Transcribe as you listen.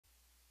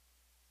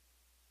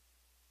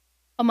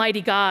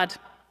Almighty God,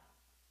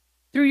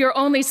 through your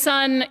only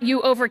Son,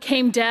 you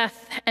overcame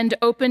death and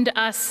opened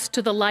us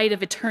to the light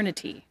of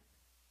eternity.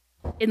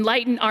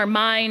 Enlighten our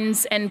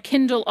minds and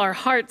kindle our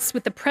hearts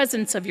with the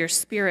presence of your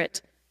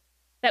Spirit,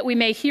 that we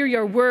may hear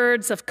your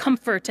words of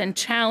comfort and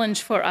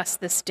challenge for us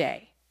this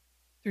day.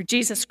 Through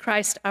Jesus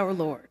Christ our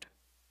Lord.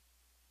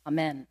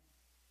 Amen.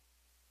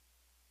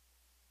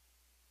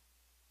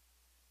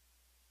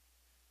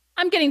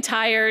 I'm getting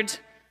tired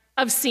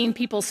of seeing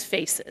people's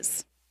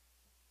faces.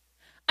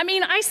 I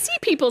mean, I see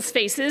people's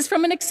faces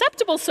from an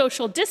acceptable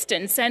social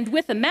distance, and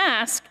with a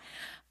mask,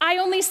 I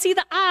only see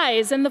the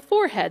eyes and the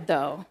forehead,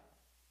 though.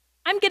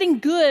 I'm getting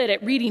good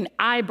at reading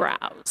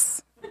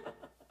eyebrows.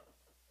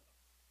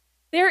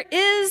 There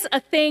is a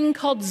thing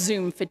called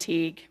Zoom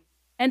fatigue,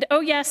 and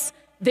oh yes,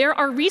 there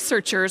are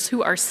researchers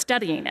who are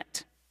studying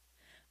it.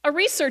 A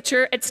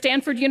researcher at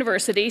Stanford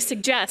University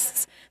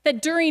suggests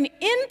that during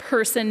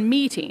in-person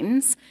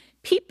meetings,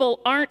 people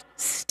aren't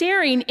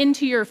staring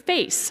into your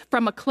face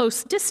from a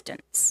close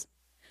distance.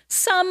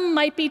 Some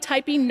might be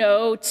typing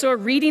notes or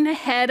reading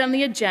ahead on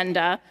the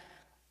agenda,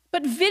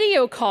 but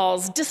video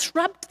calls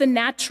disrupt the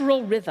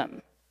natural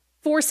rhythm,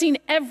 forcing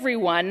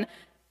everyone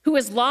who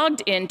is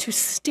logged in to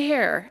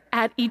stare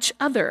at each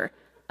other,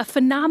 a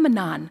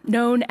phenomenon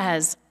known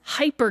as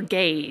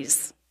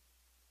hypergaze.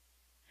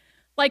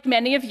 Like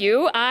many of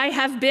you, I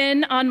have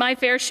been on my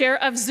fair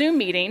share of Zoom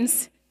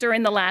meetings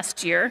during the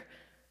last year,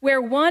 where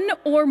one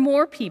or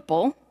more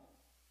people,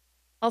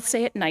 I'll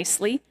say it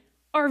nicely,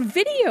 are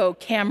video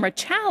camera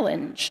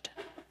challenged.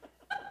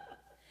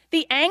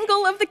 The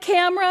angle of the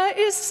camera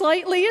is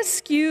slightly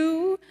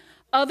askew,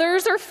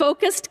 others are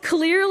focused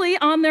clearly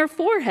on their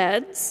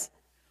foreheads,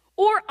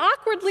 or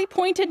awkwardly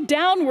pointed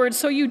downward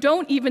so you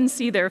don't even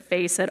see their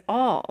face at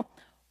all,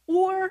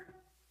 or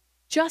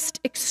just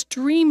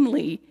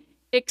extremely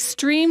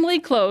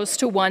close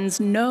to one's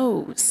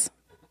nose.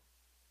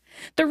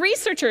 The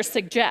researcher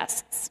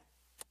suggests,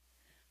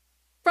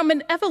 from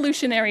an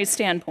evolutionary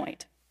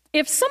standpoint,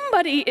 if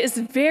somebody is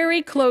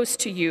very close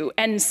to you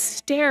and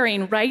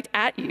staring right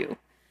at you,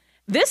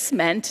 this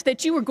meant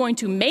that you were going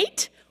to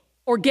mate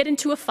or get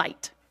into a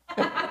fight.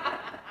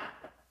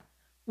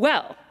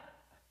 Well,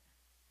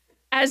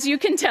 as you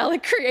can tell,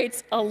 it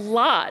creates a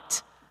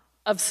lot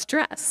of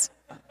stress.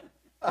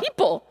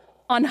 People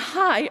on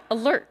high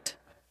alert.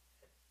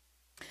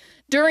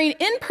 During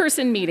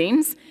in-person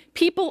meetings,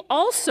 people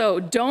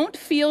also don't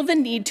feel the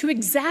need to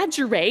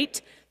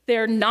exaggerate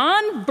their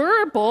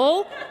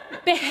nonverbal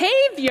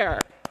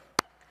behavior,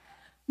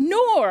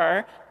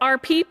 nor are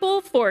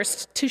people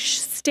forced to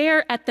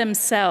stare at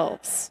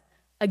themselves.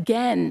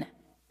 Again,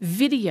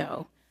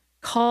 video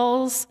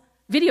calls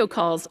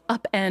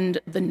upend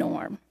the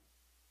norm.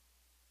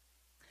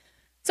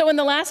 So in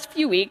the last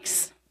few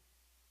weeks,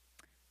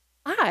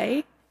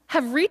 I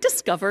have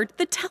rediscovered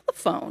the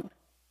telephone.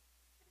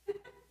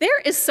 There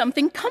is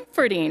something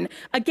comforting,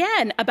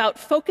 again, about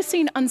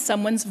focusing on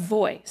someone's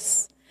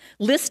voice.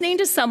 Listening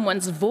to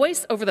someone's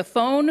voice over the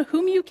phone,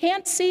 whom you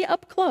can't see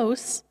up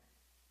close,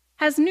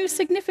 has new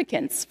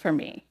significance for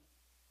me.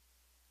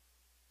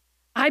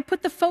 I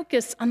put the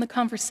focus on the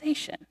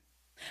conversation.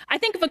 I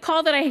think of a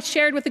call that I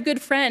shared with a good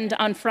friend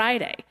on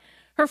Friday.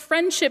 Her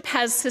friendship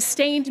has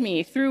sustained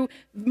me through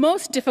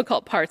most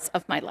difficult parts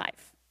of my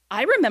life.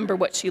 I remember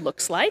what she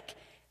looks like,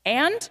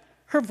 and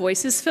her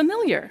voice is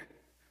familiar.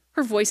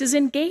 Her voice is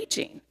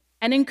engaging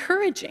and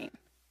encouraging.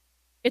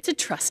 It's a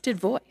trusted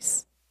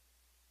voice.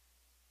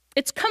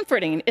 It's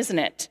comforting, isn't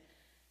it,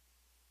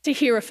 to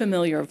hear a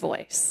familiar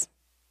voice?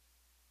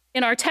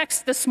 In our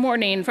text this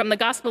morning from the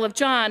Gospel of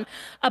John,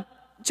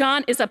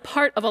 John is a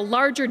part of a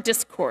larger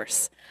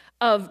discourse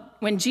of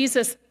when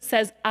Jesus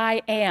says,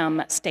 I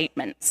am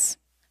statements.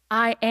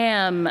 I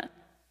am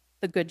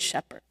the Good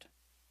Shepherd.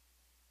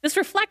 This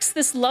reflects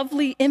this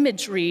lovely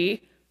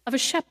imagery of a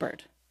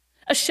shepherd.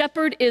 A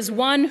shepherd is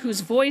one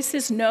whose voice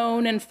is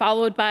known and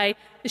followed by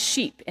the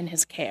sheep in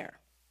his care.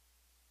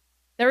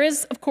 There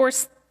is, of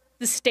course,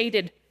 the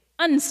stated,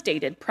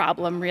 unstated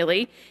problem,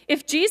 really.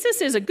 If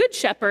Jesus is a good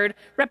shepherd,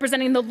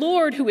 representing the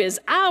Lord who is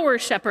our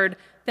shepherd,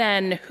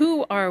 then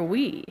who are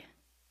we?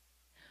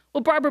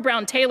 Well, Barbara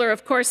Brown Taylor,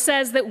 of course,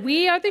 says that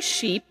we are the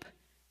sheep.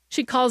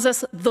 She calls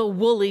us the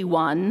woolly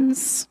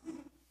ones.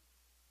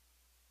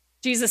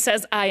 Jesus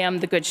says, I am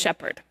the good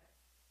shepherd.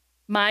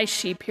 My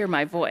sheep hear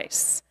my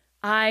voice.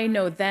 I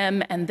know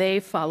them and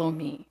they follow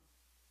me.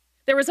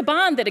 There is a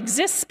bond that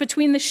exists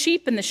between the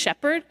sheep and the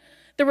shepherd.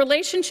 The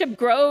relationship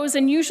grows,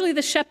 and usually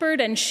the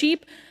shepherd and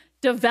sheep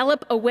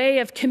develop a way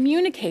of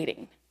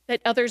communicating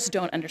that others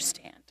don't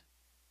understand.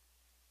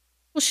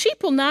 Well,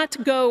 sheep will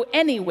not go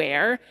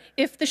anywhere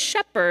if the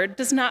shepherd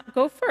does not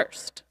go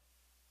first.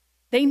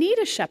 They need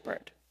a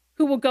shepherd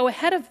who will go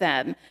ahead of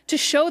them to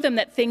show them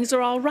that things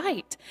are all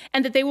right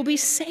and that they will be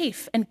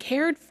safe and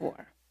cared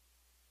for.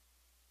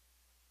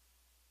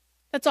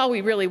 That's all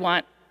we really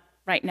want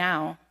right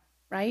now,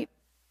 right?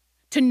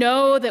 To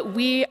know that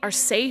we are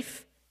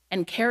safe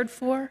and cared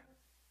for,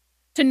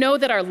 to know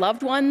that our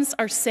loved ones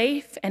are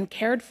safe and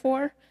cared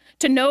for,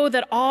 to know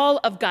that all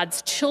of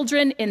God's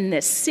children in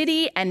this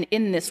city and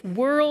in this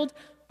world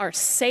are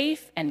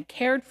safe and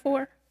cared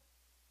for?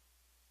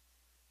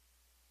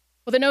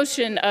 Well, the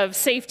notion of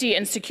safety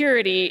and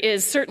security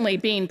is certainly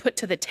being put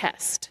to the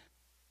test.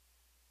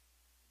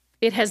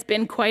 It has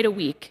been quite a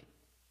week.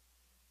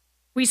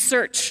 We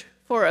search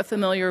for a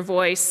familiar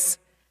voice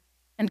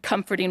and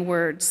comforting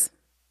words,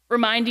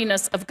 reminding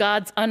us of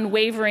God's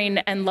unwavering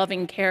and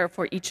loving care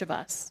for each of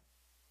us.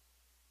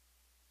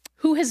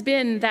 Who has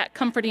been that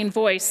comforting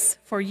voice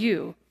for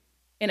you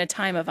in a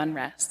time of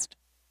unrest?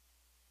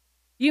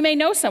 You may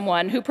know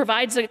someone who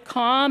provides a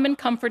calm and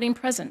comforting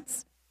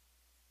presence.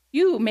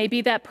 You may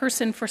be that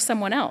person for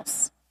someone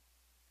else.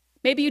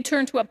 Maybe you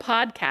turn to a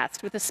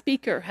podcast with a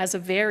speaker who has a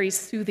very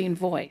soothing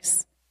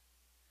voice.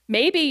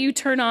 Maybe you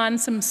turn on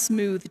some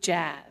smooth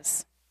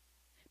jazz.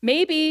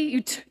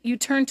 Maybe you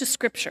turn to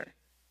Scripture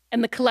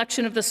and the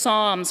collection of the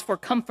Psalms for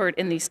comfort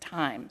in these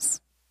times.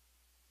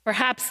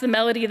 Perhaps the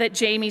melody that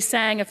Jamie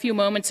sang a few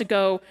moments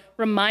ago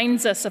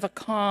reminds us of a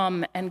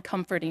calm and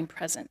comforting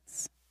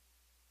presence.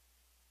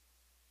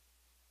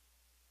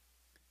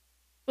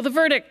 Well, the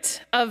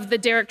verdict of the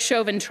Derek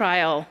Chauvin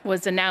trial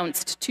was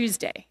announced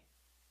Tuesday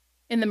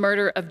in the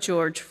murder of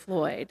George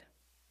Floyd.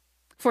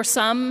 For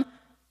some,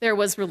 there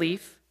was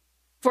relief.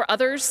 For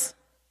others,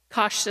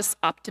 cautious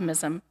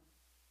optimism.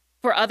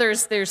 For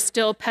others, there's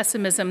still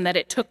pessimism that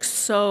it took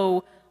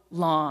so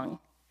long,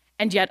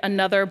 and yet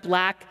another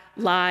Black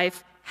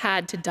life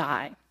had to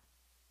die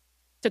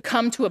to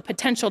come to a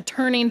potential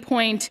turning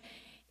point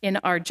in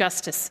our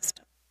justice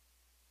system.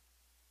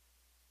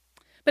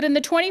 But in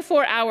the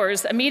 24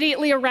 hours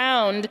immediately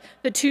around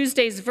the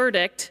Tuesday's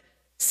verdict,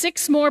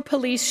 6 more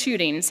police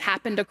shootings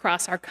happened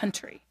across our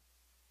country.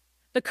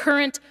 The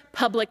current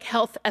public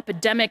health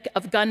epidemic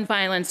of gun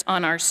violence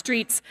on our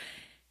streets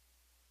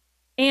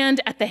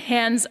and at the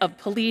hands of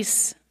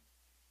police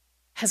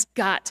has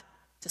got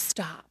to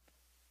stop.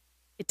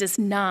 It does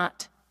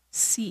not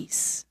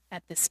cease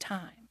at this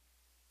time.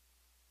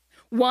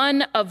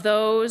 One of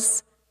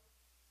those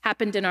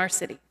happened in our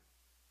city.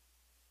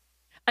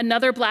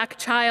 Another Black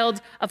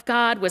child of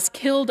God was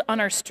killed on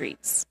our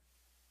streets,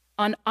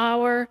 on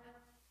our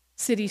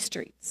city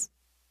streets.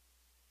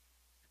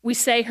 We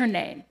say her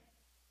name,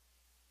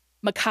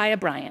 Ma'Khia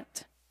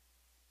Bryant,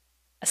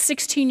 a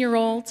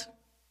 16-year-old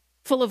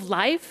full of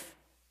life,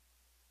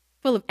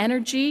 full of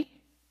energy,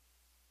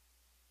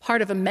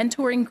 part of a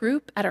mentoring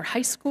group at her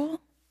high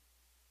school,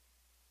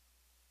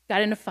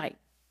 got in a fight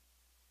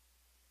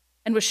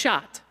and was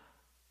shot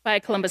by a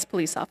Columbus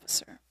police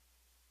officer.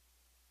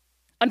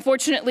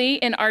 Unfortunately,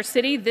 in our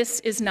city, this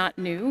is not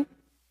new.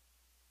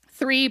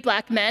 3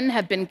 Black men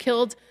have been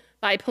killed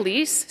by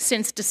police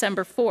since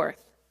December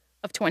 4th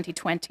of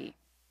 2020.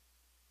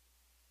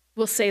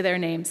 We'll say their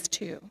names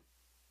too.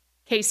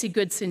 Casey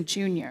Goodson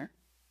Jr.,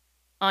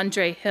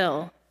 Andre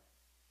Hill,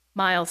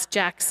 Miles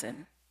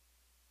Jackson.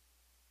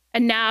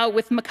 And now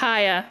with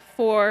Ma'Khia,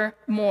 4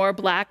 more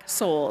Black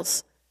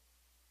souls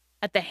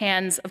at the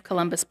hands of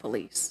Columbus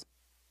police.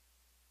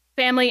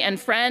 Family and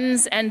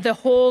friends and the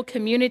whole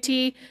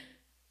community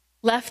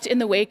left in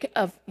the wake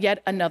of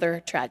yet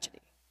another tragedy.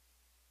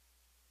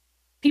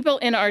 People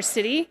in our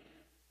city,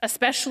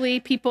 especially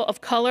people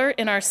of color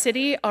in our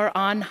city, are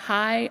on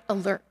high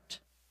alert.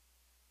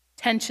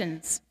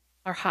 Tensions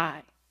are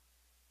high.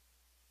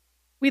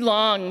 We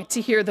long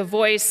to hear the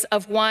voice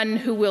of one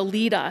who will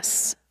lead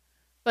us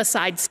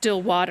beside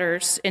still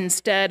waters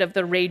instead of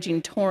the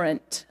raging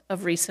torrent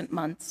of recent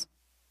months.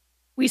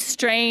 We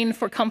strain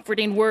for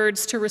comforting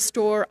words to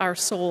restore our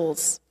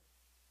souls.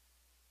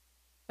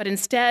 But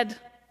instead,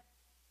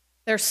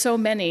 there are so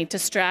many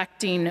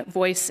distracting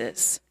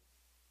voices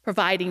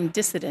providing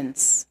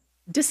dissonance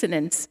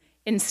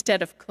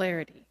instead of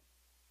clarity.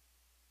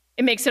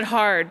 It makes it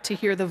hard to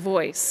hear the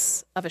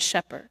voice of a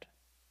shepherd.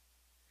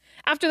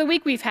 After the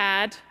week we've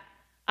had,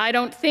 I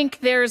don't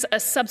think there's a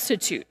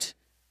substitute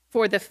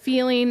for the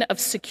feeling of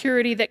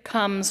security that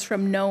comes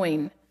from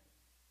knowing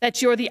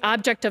that you're the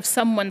object of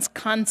someone's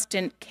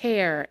constant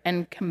care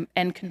and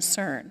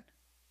concern.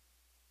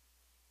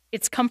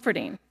 It's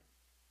comforting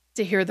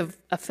to hear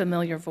a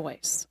familiar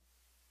voice.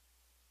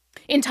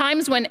 In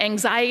times when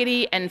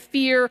anxiety and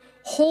fear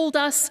hold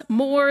us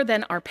more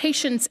than our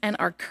patience and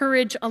our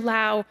courage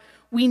allow,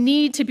 we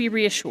need to be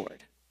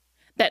reassured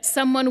that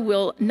someone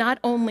will not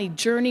only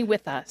journey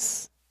with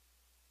us,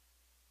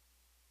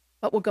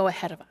 but will go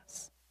ahead of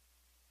us.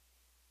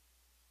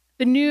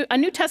 A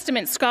New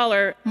Testament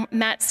scholar,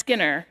 Matt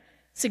Skinner,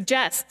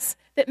 suggests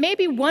that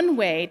maybe one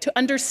way to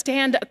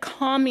understand a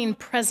calming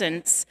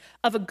presence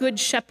of a good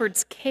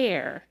shepherd's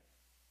care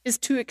is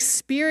to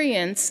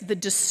experience the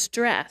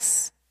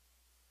distress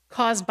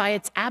caused by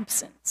its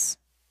absence.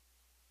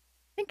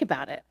 Think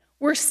about it.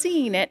 We're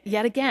seeing it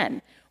yet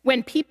again.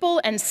 When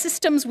people and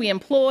systems we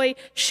employ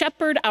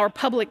shepherd our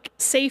public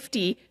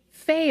safety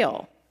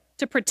fail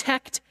to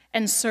protect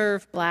and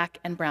serve Black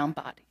and brown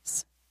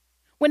bodies.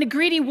 When a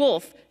greedy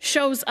wolf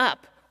shows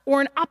up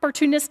or an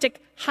opportunistic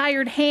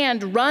hired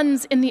hand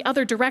runs in the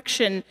other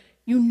direction,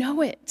 you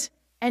know it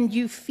and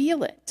you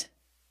feel it.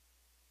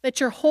 That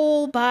your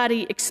whole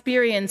body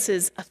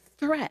experiences a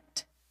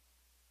threat.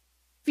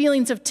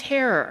 Feelings of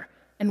terror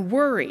and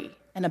worry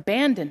and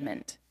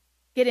abandonment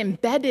get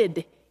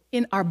embedded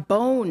in our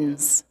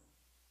bones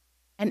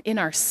and in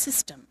our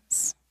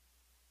systems.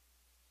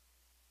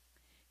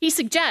 He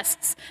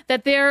suggests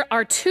that there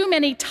are too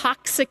many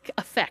toxic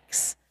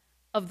effects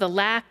of the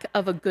lack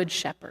of a good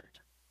shepherd.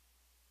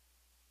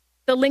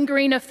 The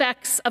lingering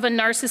effects of a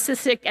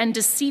narcissistic and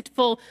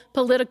deceitful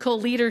political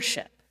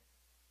leadership.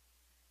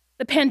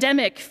 The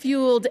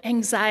pandemic-fueled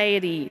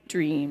anxiety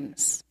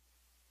dreams.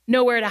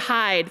 Nowhere to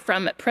hide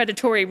from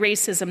predatory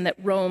racism that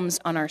roams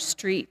on our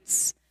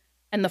streets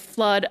and the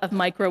flood of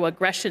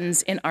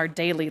microaggressions in our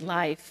daily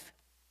life.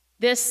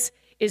 This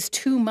is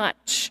too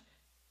much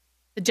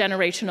the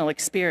generational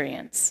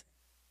experience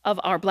of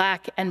our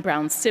Black and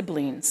brown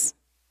siblings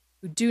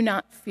who do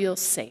not feel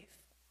safe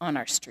on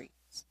our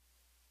streets.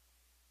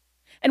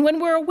 And when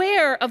we're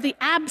aware of the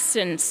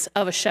absence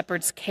of a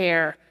shepherd's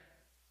care,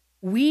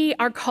 we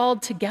are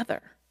called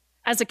together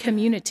as a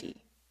community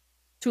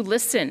to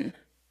listen,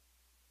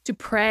 to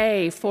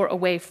pray for a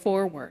way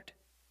forward,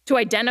 to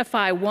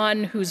identify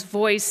one whose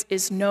voice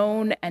is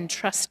known and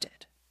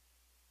trusted.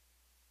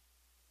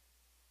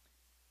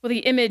 Well, the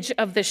image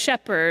of the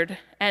shepherd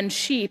and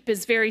sheep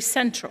is very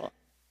central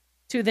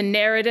to the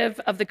narrative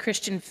of the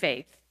Christian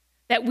faith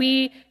that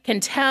we can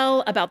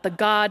tell about the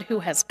God who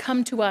has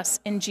come to us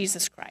in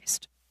Jesus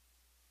Christ,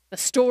 the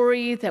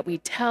story that we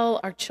tell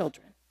our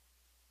children,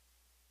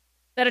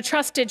 that a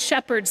trusted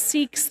shepherd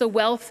seeks the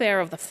welfare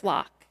of the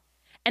flock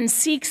and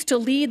seeks to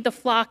lead the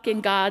flock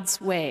in God's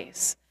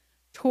ways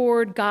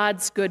toward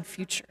God's good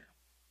future.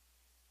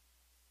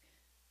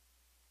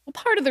 Well,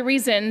 part of the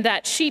reason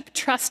that sheep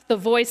trust the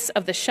voice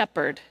of the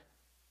shepherd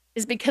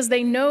is because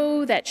they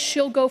know that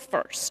she'll go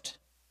first,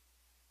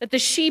 that the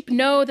sheep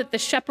know that the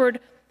shepherd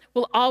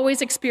will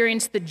always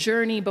experience the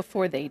journey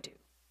before they do,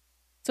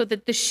 so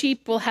that the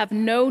sheep will have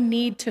no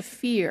need to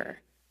fear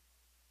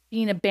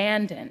being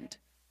abandoned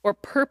or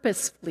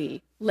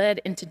purposefully led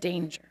into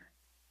danger.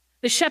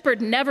 The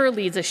shepherd never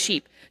leads a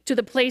sheep to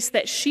the place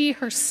that she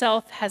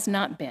herself has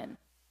not been,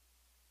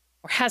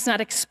 or has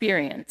not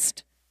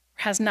experienced,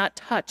 or has not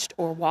touched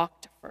or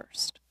walked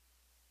first.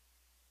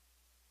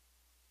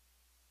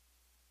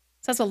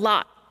 It says a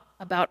lot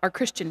about our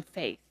Christian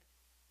faith.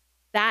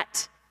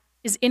 That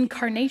is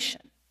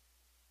incarnation.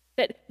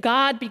 That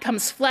God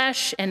becomes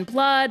flesh and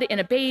blood in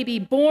a baby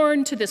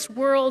born to this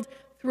world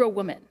through a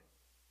woman.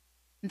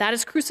 And that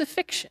is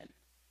crucifixion.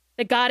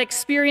 That God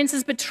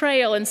experiences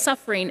betrayal and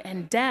suffering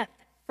and death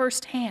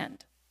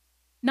firsthand,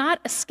 not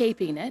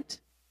escaping it,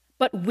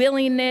 but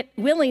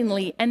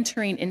willingly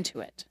entering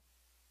into it.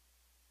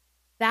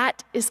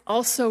 That is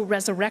also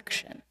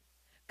resurrection.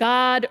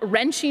 God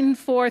wrenching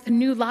forth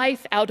new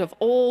life out of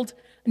old,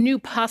 new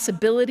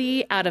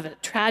possibility out of a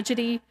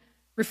tragedy,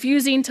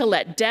 refusing to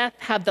let death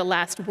have the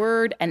last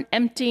word and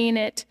emptying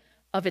it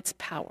of its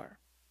power.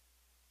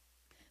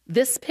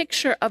 This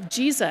picture of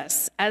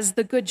Jesus as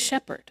the Good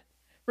Shepherd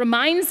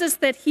reminds us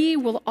that he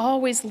will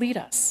always lead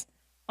us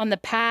on the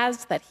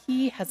paths that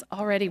he has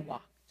already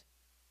walked.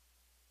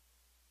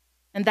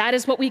 And that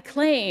is what we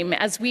claim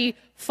as we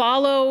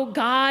follow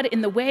God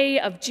in the way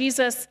of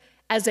Jesus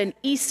as an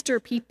Easter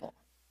people.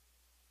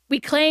 We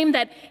claim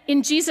that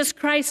in Jesus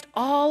Christ,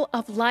 all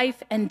of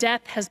life and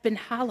death has been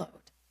hallowed,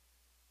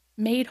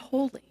 made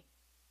holy.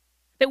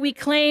 That we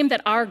claim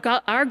that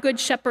our Good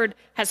Shepherd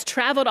has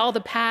traveled all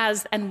the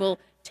paths and will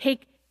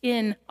take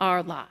in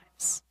our lives.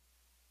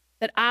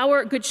 That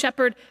our Good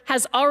Shepherd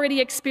has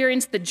already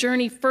experienced the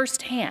journey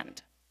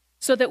firsthand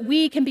so that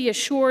we can be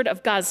assured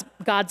of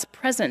God's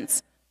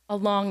presence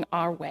along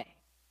our way.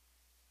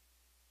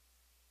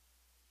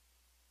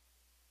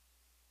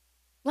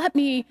 Let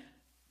me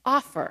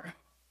offer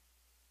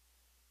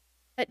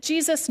that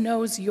Jesus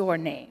knows your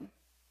name,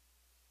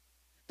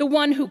 the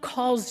one who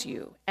calls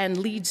you and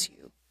leads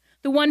you,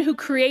 the one who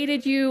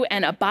created you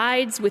and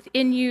abides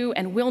within you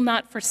and will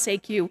not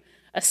forsake you,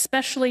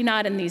 especially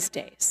not in these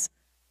days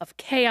of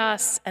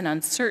chaos and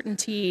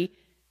uncertainty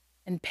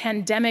and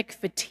pandemic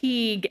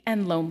fatigue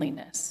and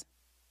loneliness.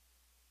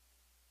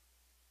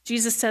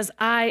 Jesus says,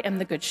 I am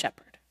the Good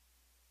Shepherd,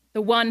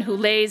 the one who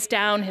lays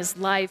down his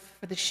life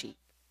for the sheep.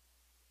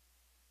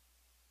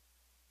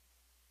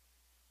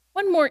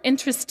 One more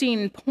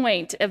interesting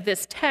point of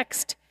this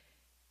text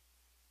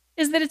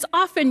is that it's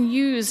often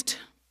used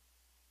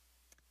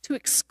to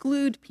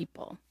exclude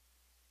people,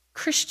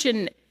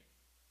 Christian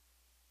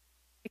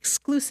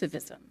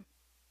exclusivism.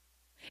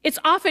 It's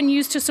often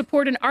used to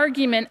support an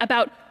argument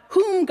about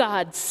whom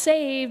God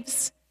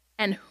saves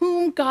and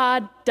whom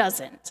God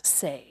doesn't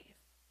save.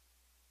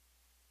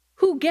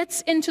 Who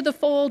gets into the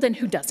fold and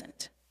who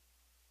doesn't.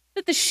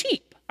 That the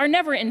sheep are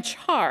never in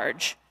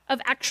charge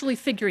of actually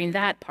figuring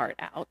that part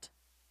out.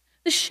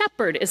 The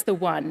shepherd is the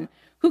one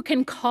who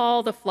can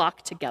call the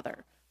flock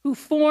together, who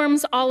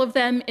forms all of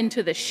them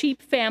into the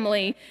sheep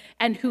family,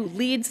 and who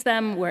leads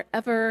them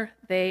wherever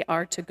they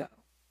are to go.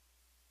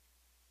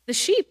 The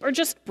sheep are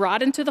just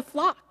brought into the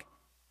flock.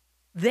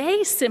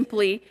 They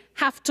simply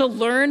have to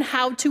learn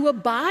how to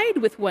abide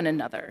with one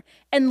another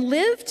and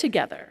live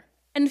together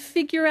and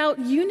figure out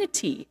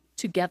unity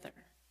together.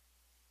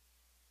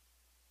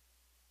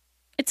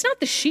 It's not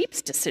the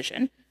sheep's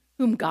decision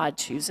whom God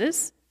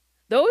chooses.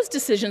 Those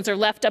decisions are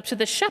left up to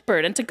the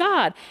shepherd and to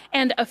God.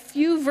 And a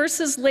few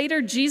verses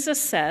later, Jesus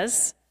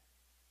says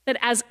that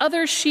as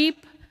other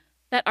sheep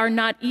that are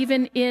not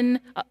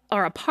even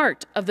are a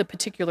part of the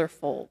particular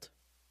fold,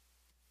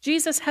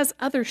 Jesus has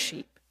other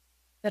sheep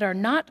that are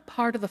not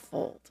part of the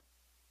fold.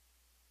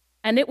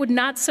 And it would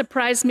not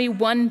surprise me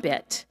one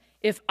bit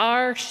if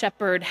our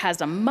shepherd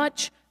has a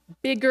much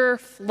bigger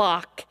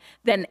flock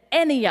than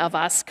any of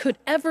us could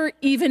ever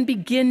even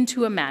begin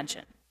to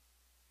imagine,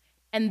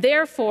 and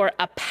therefore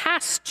a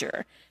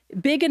pasture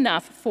big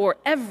enough for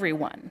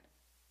everyone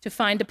to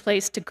find a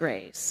place to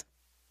graze.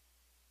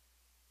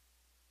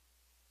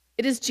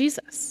 It is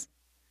Jesus,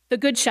 the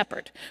Good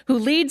Shepherd, who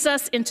leads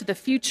us into the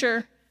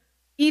future,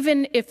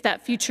 even if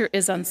that future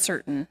is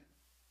uncertain.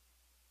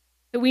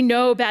 That we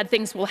know bad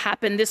things will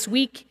happen. This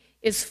week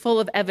is full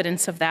of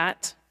evidence of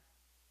that.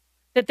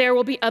 That there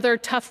will be other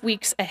tough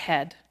weeks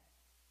ahead.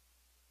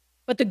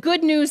 But the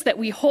good news that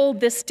we hold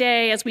this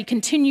day as we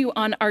continue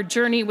on our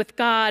journey with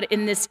God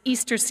in this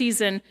Easter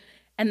season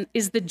and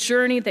is the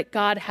journey that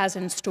God has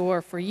in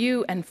store for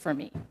you and for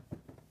me.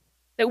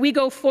 That we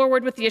go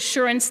forward with the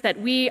assurance that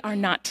we are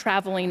not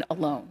traveling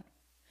alone.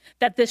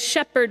 That the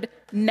shepherd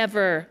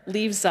never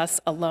leaves us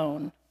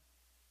alone.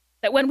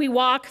 That when we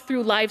walk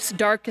through life's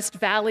darkest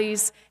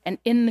valleys and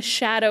in the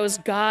shadows,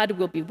 God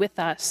will be with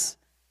us,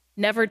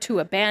 never to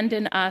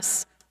abandon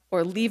us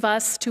or leave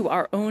us to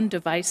our own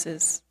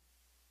devices,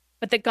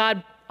 but that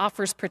God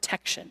offers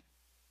protection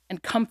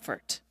and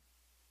comfort.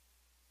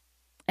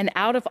 And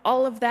out of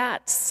all of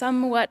that,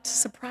 somewhat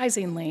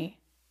surprisingly,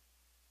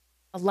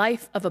 a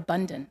life of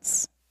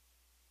abundance.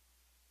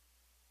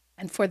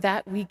 And for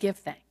that we give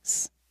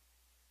thanks.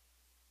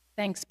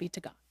 Thanks be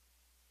to God.